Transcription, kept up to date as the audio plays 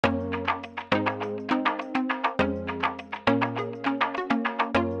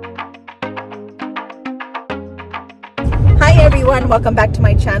everyone, welcome back to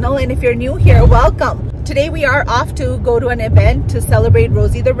my channel, and if you're new here, welcome. Today we are off to go to an event to celebrate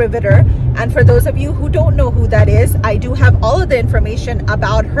Rosie the Riveter, and for those of you who don't know who that is, I do have all of the information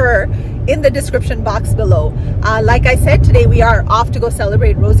about her in the description box below. Like I said, today we are off to go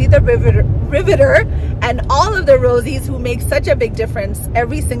celebrate Rosie the Riveter and all of the Rosies who make such a big difference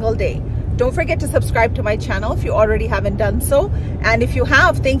every single day. Don't forget to subscribe to my channel if you already haven't done so, and if you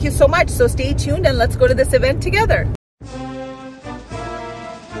have, thank you so much. So stay tuned and let's go to this event together.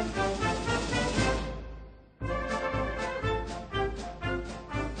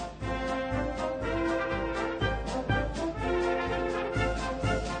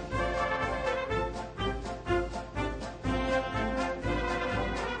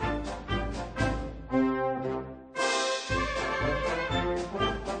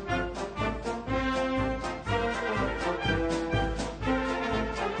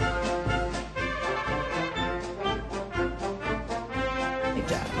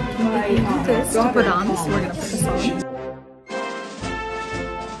 This to put on, so we're gonna put this on.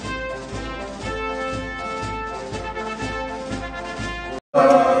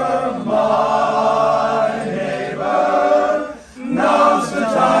 My neighbor, now's the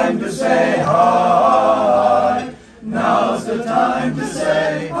time to say hi. Now's the time to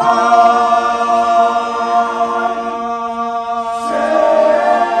say hi.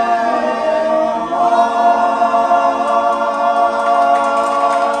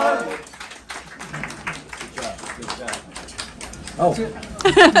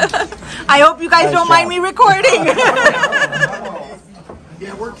 I hope you guys don't mind me recording.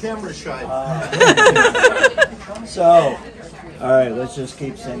 Yeah, we're camera shy. So, all right, let's just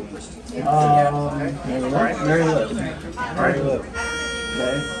keep singing. Mary Lou.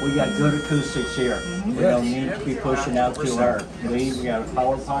 Okay, we got good acoustics here. We don't need to be pushing out too hard. We got a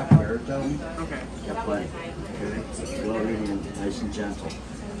power pocket baritone. Okay. Got plenty. Okay, slowly and nice and gentle.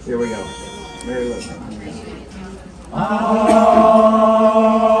 Here we go. Mary Lou.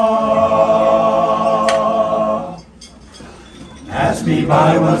 Pass me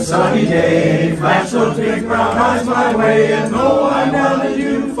by one sunny day, flash those big brown eyes my way, and know I'm down to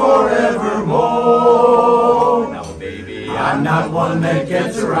you forevermore. Now, baby, I'm not one that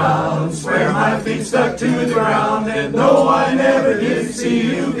gets around, swear my feet stuck to the ground, and know I never did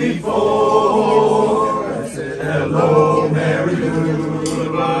see you before. I said, hello, Mary Lou,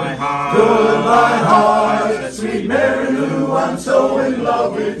 goodbye heart, goodbye heart, sweet Mary Lou, I'm so in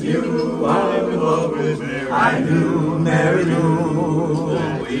love with you, I'm in love with Mary. I knew Mary Lou,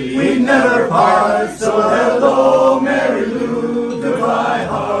 we'd never part, so hello, Mary Lou, goodbye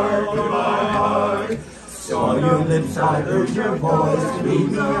heart, goodbye heart. Saw your lips, I heard your voice,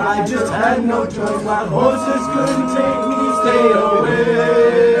 believe me, I just had no choice, my horses couldn't take me, stay away.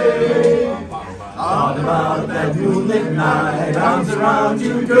 Thought about that moonlit night, arms around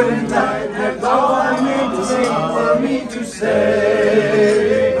you, good and tight, that's all I need to say for me to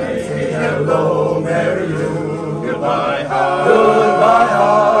say. I say hello, Mary Lou, goodbye heart, goodbye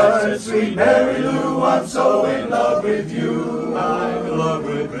heart, sweet Mary Lou, I'm so in love with you, I'm in love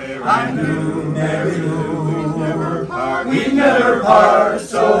with Mary. I knew Mary Lou, we'd never part,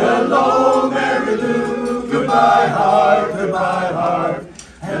 so hello, Mary Lou, goodbye heart, goodbye heart.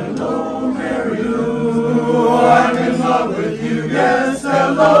 Hello, Mary Lou, I'm in love with you, yes,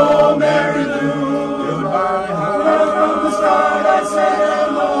 hello, Mary Lou, goodbye heart. Right from the start I said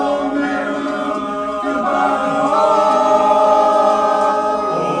hello, Mary Lou, goodbye heart.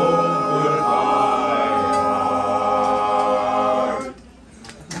 Oh, goodbye heart.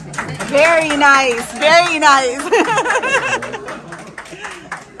 Very nice, very nice.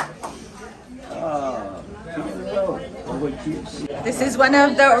 This is one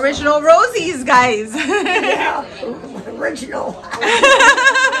of the original Rosies, guys. Yeah, original.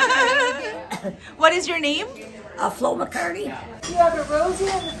 What is your name? Flo McCarty. You have a Rosie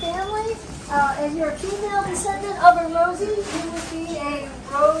in the family, and you're a female descendant of a Rosie, you would be a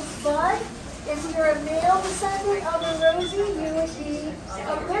Rosebud. If you're a male descendant of a Rosie, you would be a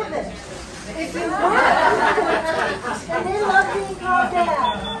Ribbon. If you were, and they love being called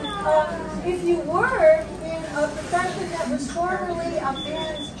that. If you were in a profession that was formerly a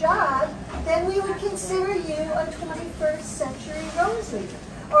man's job, then we would consider you a 21st century Rosie.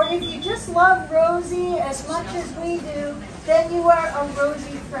 Or if you just love Rosie as much as we do, then you are a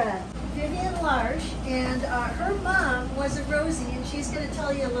Rosie friend. Vivian Larsh, and her mom was a Rosie, and she's going to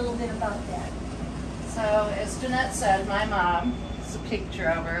tell you a little bit about that. So, as Jeanette said, my mom is a picture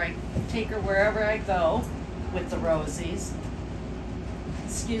of her. I take her wherever I go with the Rosies.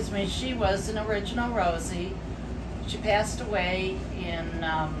 Excuse me, she was an original Rosie. She passed away in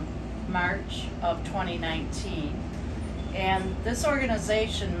March of 2019. And this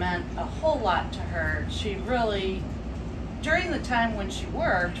organization meant a whole lot to her. She really, during the time when she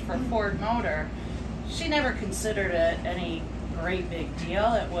worked for Ford Motor, she never considered it any great big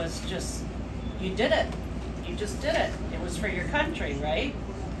deal. It was just, you did it. You just did it. It was for your country, right?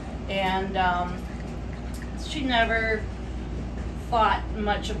 And she never thought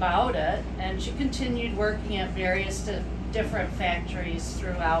much about it, and she continued working at various different factories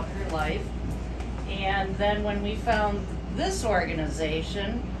throughout her life. And then when we found this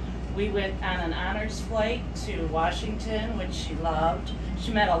organization, we went on an honors flight to Washington, which she loved.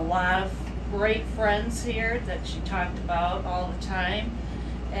 She met a lot of great friends here that she talked about all the time,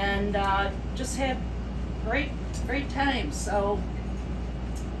 and just had great times. So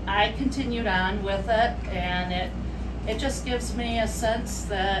I continued on with it, and it just gives me a sense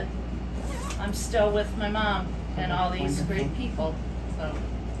that I'm still with my mom and all these great people. So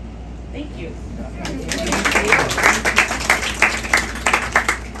thank you.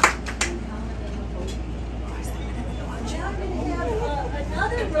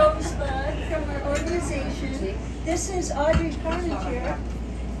 Another rosebud from our organization. This is Audrey Parmentier,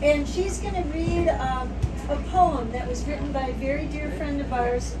 and she's going to read a poem that was written by a very dear friend of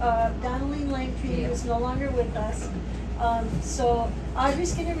ours, Donalyn Langtree, who is no longer with us. So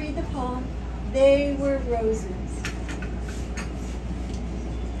Audrey's going to read the poem, They Were Roses.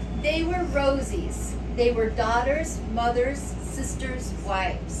 They were Rosies. They were daughters, mothers, sisters,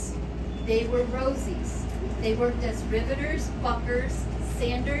 wives. They were Rosies. They worked as riveters, buckers,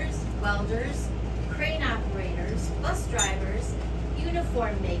 sanders, welders, crane operators, bus drivers,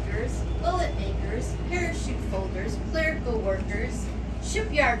 uniform makers, bullet makers, parachute folders, clerical workers,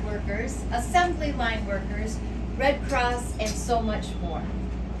 shipyard workers, assembly line workers, Red Cross, and so much more.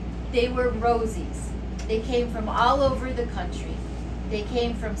 They were Rosies. They came from all over the country. They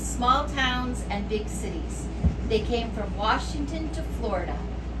came from small towns and big cities. They came from Washington to Florida,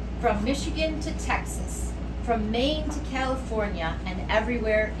 from Michigan to Texas, from Maine to California, and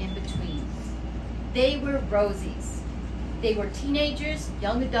everywhere in between. They were Rosies. They were teenagers,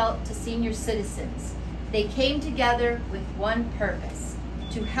 young adult to senior citizens. They came together with one purpose,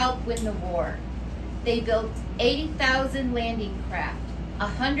 to help win the war. They built 80,000 landing craft,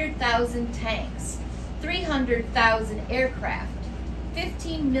 100,000 tanks, 300,000 aircraft,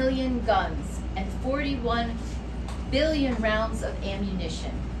 15 million guns, and 41 billion rounds of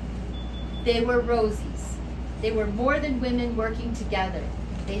ammunition. They were Rosies. They were more than women working together.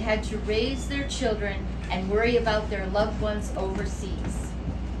 They had to raise their children and worry about their loved ones overseas.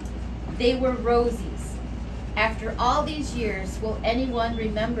 They were Rosies. After all these years, will anyone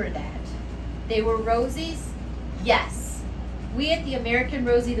remember that? They were Rosies? Yes. We at the American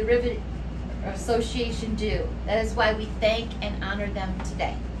Rosie the Riveter Association do. That is why we thank and honor them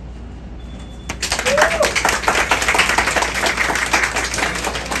today.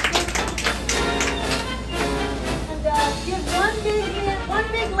 And give one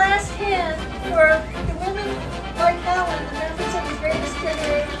big last hand for the women like Helen, the members of the greatest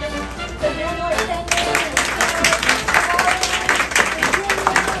generation, the men like Henry and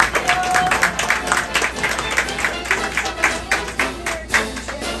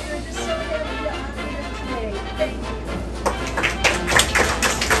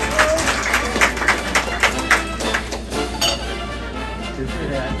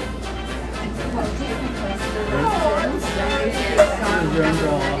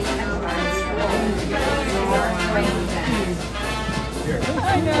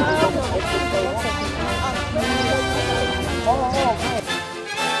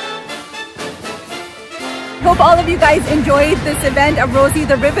Hope all of you guys enjoyed this event of Rosie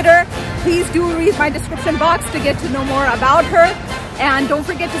the Riveter. Please do read my description box to get to know more about her. And don't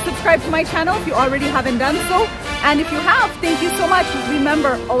forget to subscribe to my channel if you already haven't done so. And if you have, thank you so much.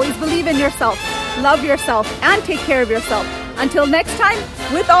 Remember, always believe in yourself, love yourself, and take care of yourself. Until next time,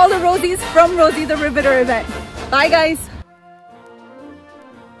 with all the Rosies from Rosie the Riveter event. Bye guys.